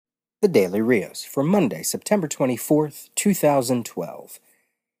The Daily Rios for Monday, September 24th, 2012.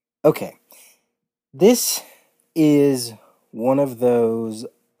 Okay, this is one of those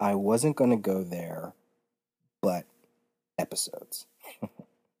I wasn't going to go there, but episodes.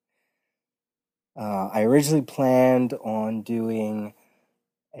 I originally planned on doing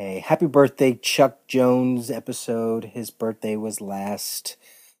a Happy Birthday Chuck Jones episode. His birthday was last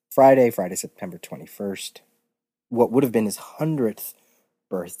Friday, September 21st. What would have been his 100th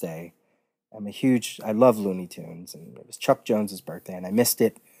birthday. I love Looney Tunes, and it was Chuck Jones's birthday, and I missed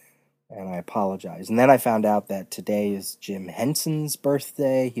it, and I apologize. And then I found out that today is Jim Henson's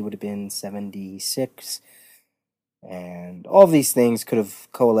birthday. He would have been 76, and all of these things could have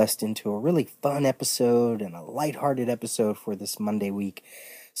coalesced into a really fun episode and a lighthearted episode for this Monday week,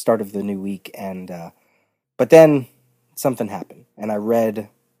 start of the new week, but then something happened, and I read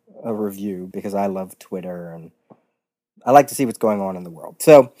a review because I love Twitter, and I like to see what's going on in the world.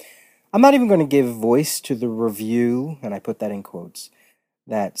 So I'm not even going to give voice to the review, and I put that in quotes,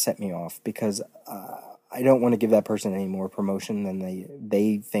 that set me off, because I don't want to give that person any more promotion than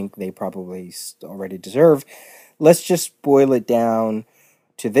they think they probably already deserve. Let's just boil it down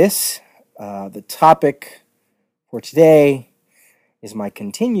to this. The topic for today is my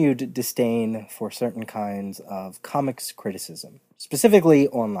continued disdain for certain kinds of comics criticism, specifically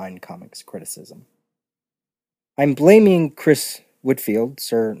online comics criticism. I'm blaming Chris Whitfield,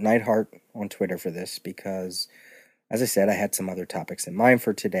 Sir Neidhart, on Twitter for this because, as I said, I had some other topics in mind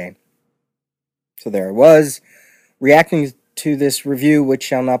for today. So there I was, reacting to this review, which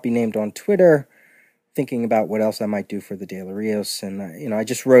shall not be named, on Twitter, thinking about what else I might do for the Daily Rios, and I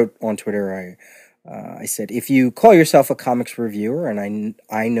just wrote on Twitter. I said, if you call yourself a comics reviewer, and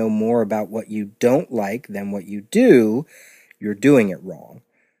I know more about what you don't like than what you do, you're doing it wrong.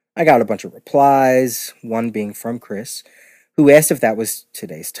 I got a bunch of replies, one being from Chris, who asked if that was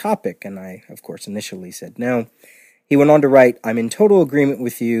today's topic, and I, of course, initially said no. He went on to write, I'm in total agreement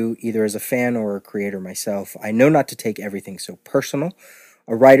with you, either as a fan or a creator myself. I know not to take everything so personal.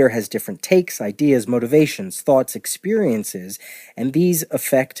 A writer has different takes, ideas, motivations, thoughts, experiences, and these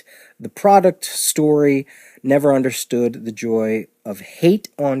affect the product, story. Never understood the joy of hate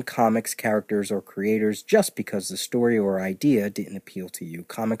on comics characters or creators just because the story or idea didn't appeal to you.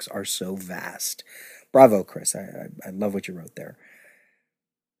 Comics are so vast. Bravo, Chris. I love what you wrote there.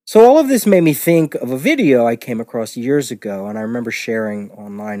 So all of this made me think of a video I came across years ago, and I remember sharing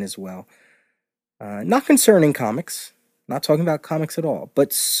online as well. Not concerning comics, not talking about comics at all,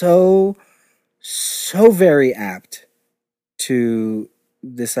 but so very apt to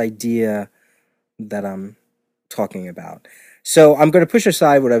this idea that I'm talking about. So I'm going to push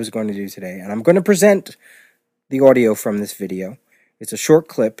aside what I was going to do today, and I'm going to present the audio from this video. It's a short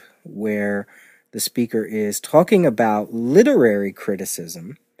clip where the speaker is talking about literary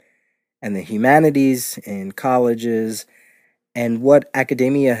criticism and the humanities in colleges and what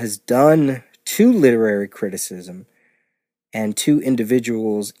academia has done to literary criticism and to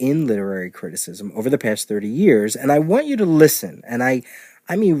individuals in literary criticism over the past 30 years. And I want you to listen, and I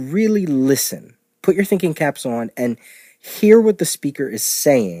mean really listen. Put your thinking caps on and hear what the speaker is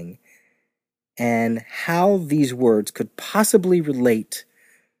saying and how these words could possibly relate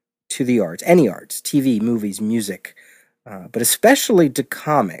to the arts, any arts, TV, movies, music, but especially to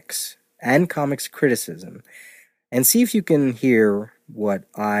comics and comics criticism, and see if you can hear what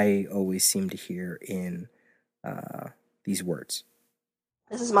I always seem to hear in these words.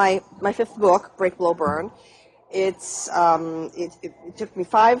 This is my fifth book, Break, Blow, Burn. It took me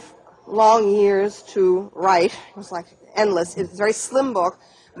 5 long years to write. It was like endless. It's a very slim book,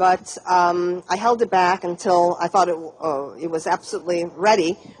 but I held it back until I thought it was absolutely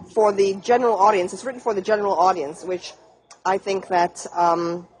ready for the general audience. It's written for the general audience, which I think that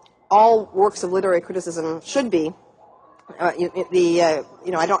all works of literary criticism should be. I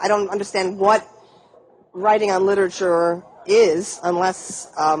don't understand what writing on literature is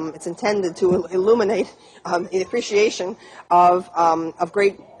unless it's intended to illuminate the appreciation of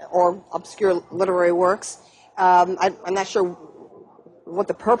great or obscure literary works. I'm not sure what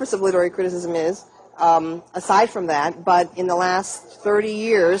the purpose of literary criticism is, aside from that, but in the last 30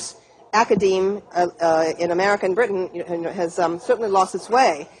 years, academe in America and Britain has certainly lost its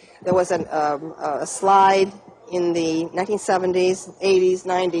way. There was a slide in the 1970s, 80s,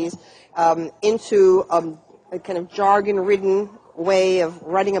 90s into a kind of jargon-ridden way of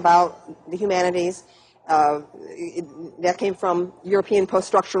writing about the humanities. That came from European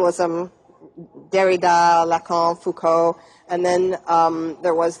post-structuralism, Derrida, Lacan, Foucault, and then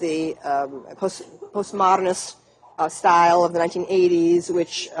there was the postmodernist style of the 1980s,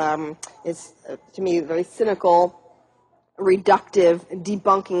 which is, to me, very cynical, reductive,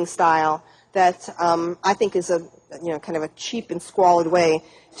 debunking style that I think is a kind of a cheap and squalid way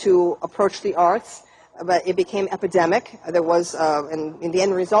to approach the arts. But it became epidemic. There was, and in the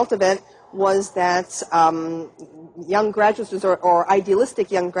end result of it was that young graduate students or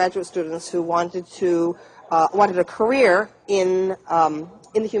idealistic young graduate students who wanted a career in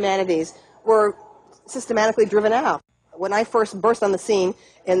the humanities were systematically driven out. When I first burst on the scene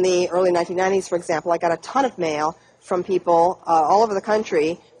in the early 1990s, for example, I got a ton of mail from people all over the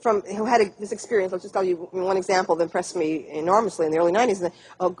country who had this experience. I'll just tell you one example that impressed me enormously in the early 90s.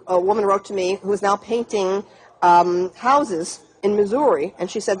 A woman wrote to me who is now painting houses in Missouri, and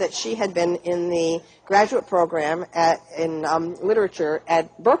she said that she had been in the graduate program in literature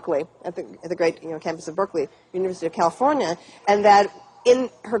at Berkeley, at the great campus of Berkeley, University of California, and that in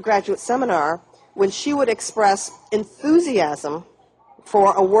her graduate seminar, when she would express enthusiasm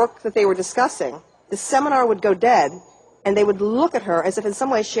for a work that they were discussing, the seminar would go dead, and they would look at her as if in some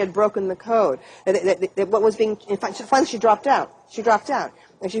way she had broken the code. What was being, in fact, finally she dropped out. She dropped out.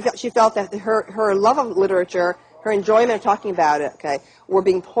 And she felt that her love of literature, her enjoyment of talking about it, were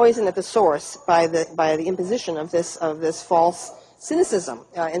being poisoned at the source by the imposition of this false cynicism.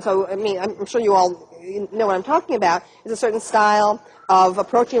 And so, I mean, I'm sure you all know what I'm talking about. Is a certain style of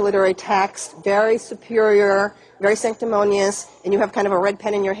approaching a literary text, very superior, very sanctimonious, and you have kind of a red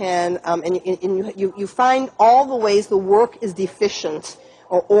pen in your hand, and you find all the ways the work is deficient,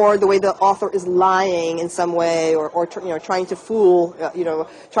 or the way the author is lying in some way, or trying to fool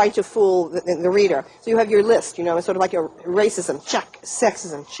the reader. So you have your list, it's sort of like a racism, check,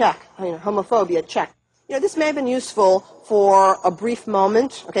 sexism, check, homophobia, check. This may have been useful for a brief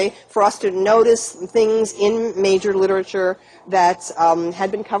moment, for us to notice things in major literature that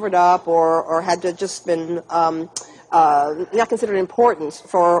had been covered up or had just been not considered important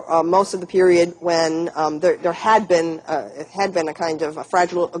for most of the period when there had been a kind of a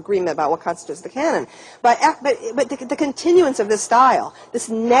fragile agreement about what constitutes the canon. But the continuance of this style, this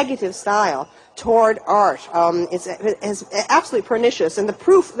negative style toward art, is absolutely pernicious. And the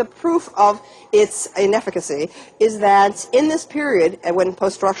proof of its inefficacy is that in this period, when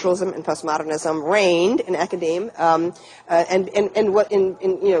post-structuralism and postmodernism reigned in academia, and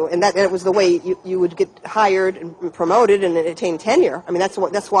that was the way you would get hired and promoted and attain tenure. I mean,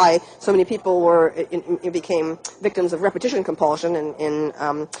 that's why so many people became victims of repetition compulsion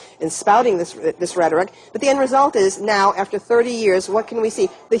in spouting this rhetoric. But the end result is now, after 30 years, what can we see?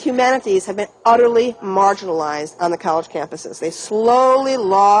 The humanities have been utterly marginalized on the college campuses. They slowly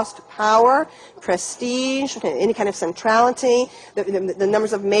lost power, prestige, any kind of centrality. The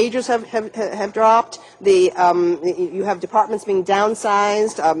numbers of majors have dropped. You have departments being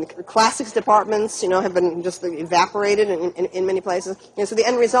downsized. Classics departments, have been just evaporated in many places. So the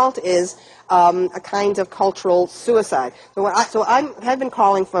end result is a kind of cultural suicide. So I have been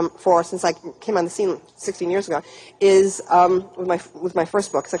calling for since I came on the scene 16 years ago is with my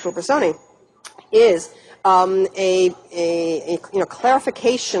first book, Sexual Personae, is a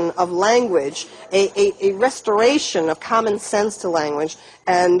clarification of language, a restoration of common sense to language,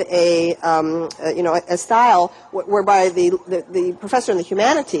 and a style whereby the professor in the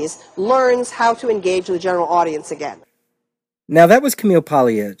humanities learns how to engage the general audience again. Now that was Camille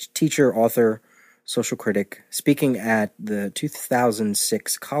Paglia, teacher, author, social critic, speaking at the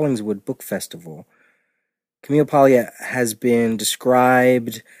 2006 Collingswood Book Festival. Camille Paglia has been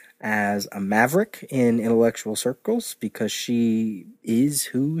described as a maverick in intellectual circles because she is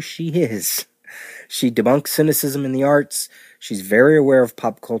who she is. She debunks cynicism in the arts. She's very aware of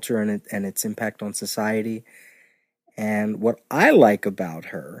pop culture and its impact on society. And what I like about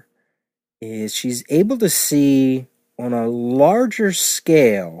her is she's able to see on a larger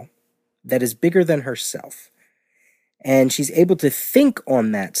scale that is bigger than herself. And she's able to think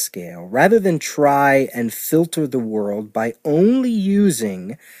on that scale rather than try and filter the world by only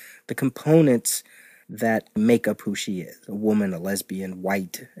using the components that make up who she is, a woman, a lesbian,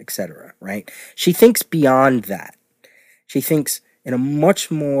 white, etc., right? She thinks beyond that. She thinks in a much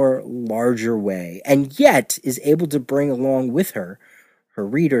more larger way, and yet is able to bring along with her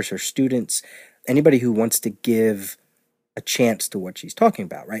readers, her students, anybody who wants to give a chance to what she's talking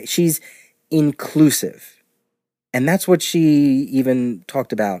about, right? She's inclusive. And that's what she even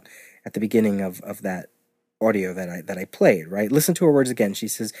talked about at the beginning of that audio that I played, right? Listen to her words again. She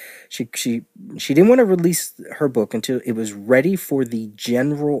says she didn't want to release her book until it was ready for the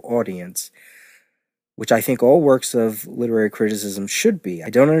general audience, which I think all works of literary criticism should be. I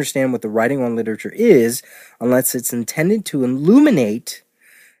don't understand what the writing on literature is unless it's intended to illuminate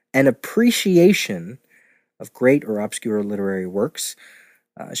an appreciation of great or obscure literary works.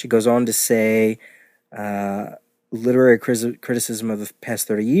 She goes on to say, literary criticism of the past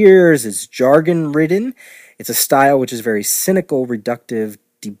 30 years. It's jargon-ridden. It's a style which is very cynical, reductive,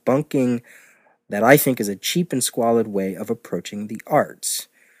 debunking, that I think is a cheap and squalid way of approaching the arts.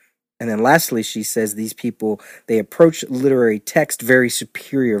 And then lastly, she says these people, they approach literary text very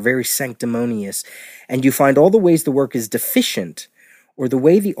superior, very sanctimonious, and you find all the ways the work is deficient, or the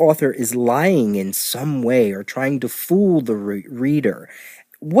way the author is lying in some way, or trying to fool the reader.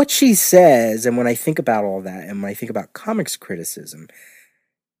 What she says, and when I think about all that, and when I think about comics criticism,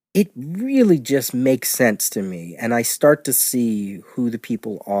 it really just makes sense to me, and I start to see who the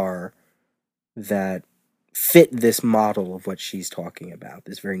people are that fit this model of what she's talking about,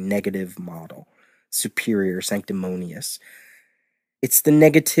 this very negative model, superior, sanctimonious. It's the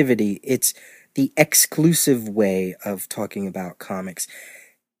negativity, it's the exclusive way of talking about comics.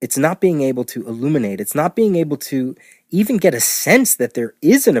 It's not being able to illuminate, it's not being able to even get a sense that there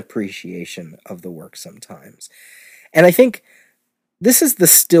is an appreciation of the work sometimes. And I think this is the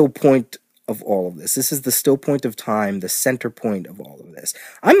still point of all of this. This is the still point of time, the center point of all of this.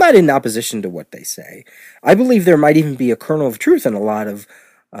 I'm not in opposition to what they say. I believe there might even be a kernel of truth in a lot of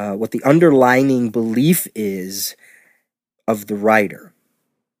what the underlining belief is of the writer.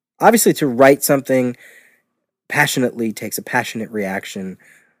 Obviously, to write something passionately takes a passionate reaction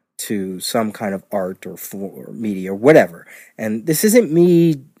to some kind of art or media or whatever. And this isn't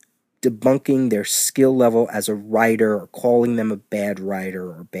me debunking their skill level as a writer or calling them a bad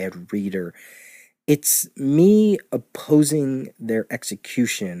writer or bad reader. It's me opposing their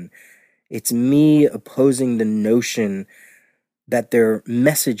execution. It's me opposing the notion that their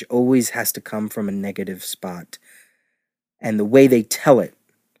message always has to come from a negative spot. And the way they tell it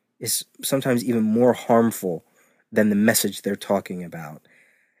is sometimes even more harmful than the message they're talking about.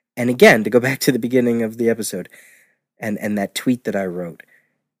 And again, to go back to the beginning of the episode and that tweet that I wrote,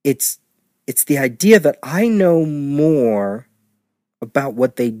 it's the idea that I know more about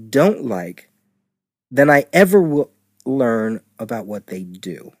what they don't like than I ever will learn about what they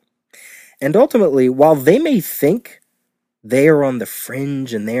do. And ultimately, while they may think they are on the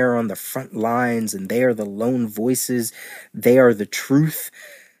fringe and they are on the front lines and they are the lone voices, they are the truth,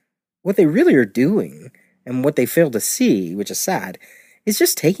 what they really are doing and what they fail to see, which is sad, is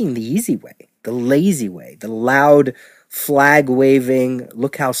just taking the easy way, the lazy way, the loud flag waving,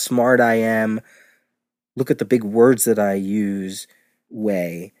 look how smart I am, look at the big words that I use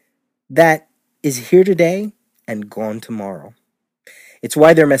way that is here today and gone tomorrow. It's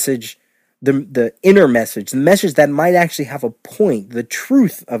why their message, the inner message, the message that might actually have a point, the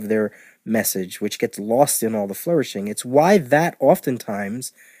truth of their message, which gets lost in all the flourishing, it's why that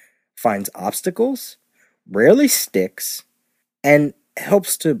oftentimes finds obstacles, rarely sticks, and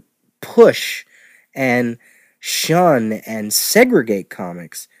helps to push and shun and segregate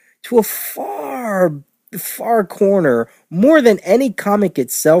comics to a far corner, more than any comic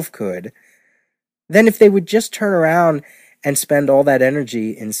itself could, than if they would just turn around and spend all that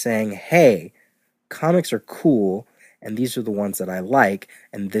energy in saying, hey, comics are cool, and these are the ones that I like,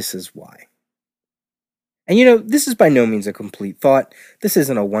 and this is why. And this is by no means a complete thought. This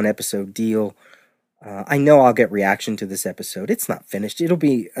isn't a one-episode deal. I know I'll get reaction to this episode. It's not finished. It'll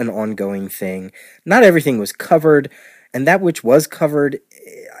be an ongoing thing. Not everything was covered, and that which was covered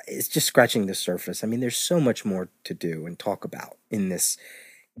is just scratching the surface. I mean, there's so much more to do and talk about in this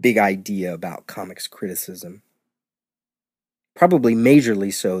big idea about comics criticism. Probably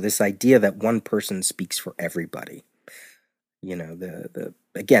majorly so, this idea that one person speaks for everybody.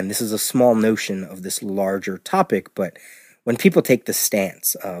 Again, this is a small notion of this larger topic, but when people take the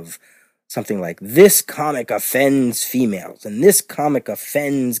stance of something like, this comic offends females, and this comic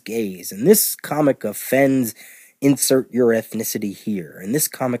offends gays, and this comic offends insert your ethnicity here, and this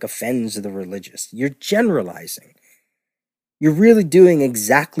comic offends the religious, you're generalizing. You're really doing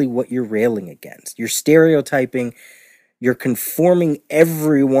exactly what you're railing against. You're stereotyping. You're conforming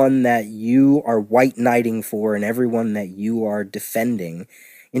everyone that you are white knighting for and everyone that you are defending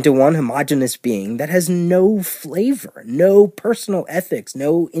into one homogenous being that has no flavor, no personal ethics,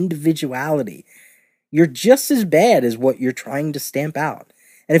 no individuality. You're just as bad as what you're trying to stamp out.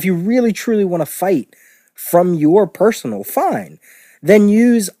 And if you really truly want to fight from your personal, fine, then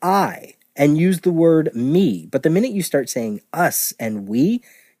use I and use the word me. But the minute you start saying us and we,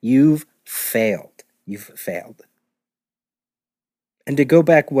 you've failed. You've failed. And to go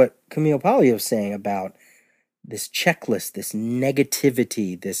back what Camille Paglia was saying about this checklist, this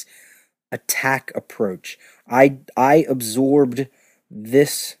negativity, this attack approach. I absorbed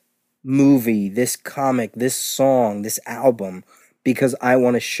this movie, this comic, this song, this album because I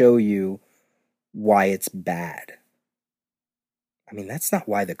want to show you why it's bad. I mean, that's not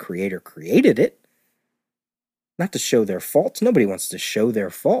why the creator created it. not to show their faults. Nobody wants to show their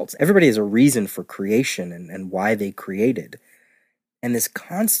faults. Everybody has a reason for creation and why they created. And this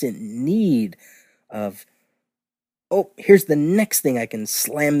constant need of, oh, here's the next thing I can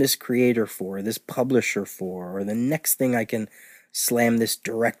slam this creator for, this publisher for, or the next thing I can slam this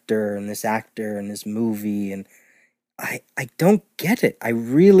director and this actor and this movie. And I don't get it.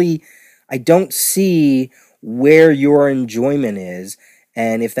 I don't see where your enjoyment is.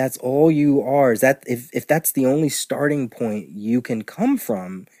 And if that's all you are, is that if that's the only starting point you can come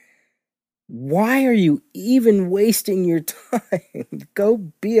from, why are you even wasting your time? Go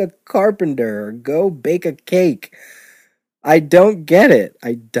be a carpenter or go bake a cake. I don't get it.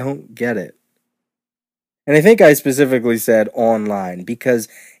 I don't get it. And I think I specifically said online because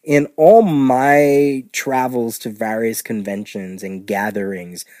in all my travels to various conventions and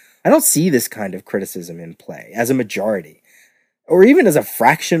gatherings, I don't see this kind of criticism in play as a majority or even as a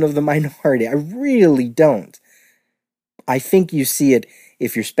fraction of the minority. I really don't. I think you see it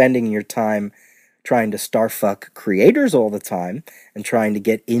if you're spending your time trying to starfuck creators all the time and trying to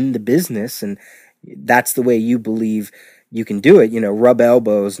get in the business, and that's the way you believe you can do it. Rub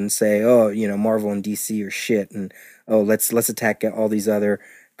elbows and say, oh, Marvel and DC are shit, and oh, let's attack all these other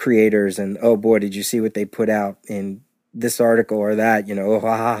creators, and oh boy, did you see what they put out in this article or that? Oh,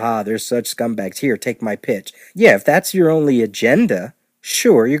 ha ha ha, they're such scumbags. Here, take my pitch. Yeah, if that's your only agenda,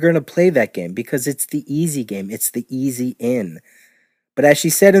 sure, you're going to play that game because it's the easy game. It's the easy in. But as she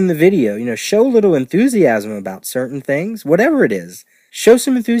said in the video, show a little enthusiasm about certain things, whatever it is. Show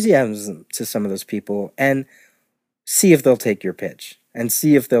some enthusiasm to some of those people and see if they'll take your pitch and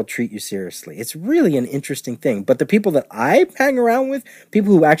see if they'll treat you seriously. It's really an interesting thing. But the people that I hang around with,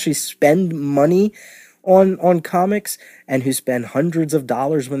 people who actually spend money on comics and who spend hundreds of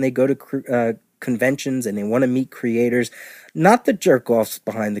dollars when they go to conventions and they want to meet creators, not the jerk-offs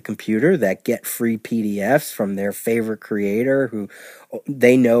behind the computer that get free PDFs from their favorite creator who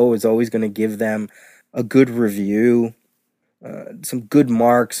they know is always going to give them a good review, some good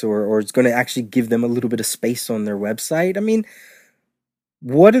marks, or it's going to actually give them a little bit of space on their website. I mean,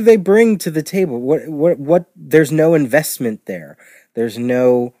 what do they bring to the table? What there's no investment there. There's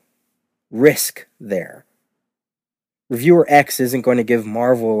no risk there. Reviewer X isn't going to give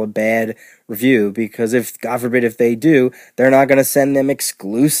Marvel a bad review because if, God forbid, if they do, they're not going to send them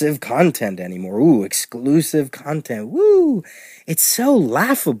exclusive content anymore. Ooh, exclusive content. Woo! It's so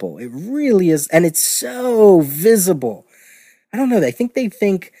laughable. It really is. And it's so visible. I don't know. I think they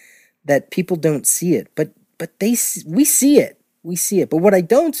think that people don't see it, but we see it. We see it. But what I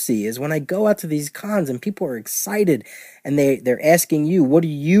don't see is when I go out to these cons and people are excited and they're asking you, what are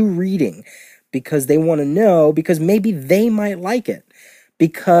you reading? Because they want to know, because maybe they might like it,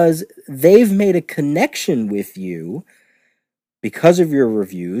 because they've made a connection with you because of your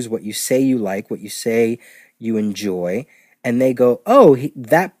reviews, what you say you like, what you say you enjoy, and they go, oh,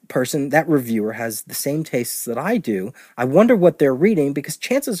 that person, that reviewer has the same tastes that I do. I wonder what they're reading, because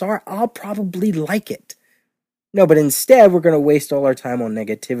chances are I'll probably like it. No, but instead we're going to waste all our time on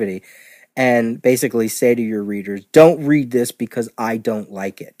negativity and basically say to your readers, don't read this because I don't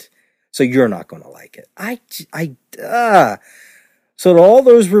like it. So you're not going to like it. So to all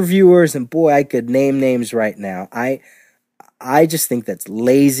those reviewers, and boy, I could name names right now. I just think that's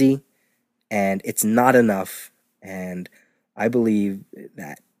lazy and it's not enough. And I believe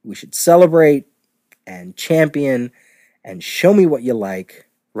that we should celebrate and champion and show me what you like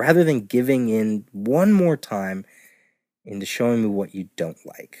rather than giving in one more time into showing me what you don't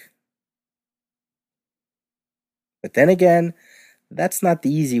like. But then again, that's not the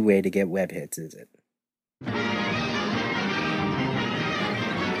easy way to get web hits, is it?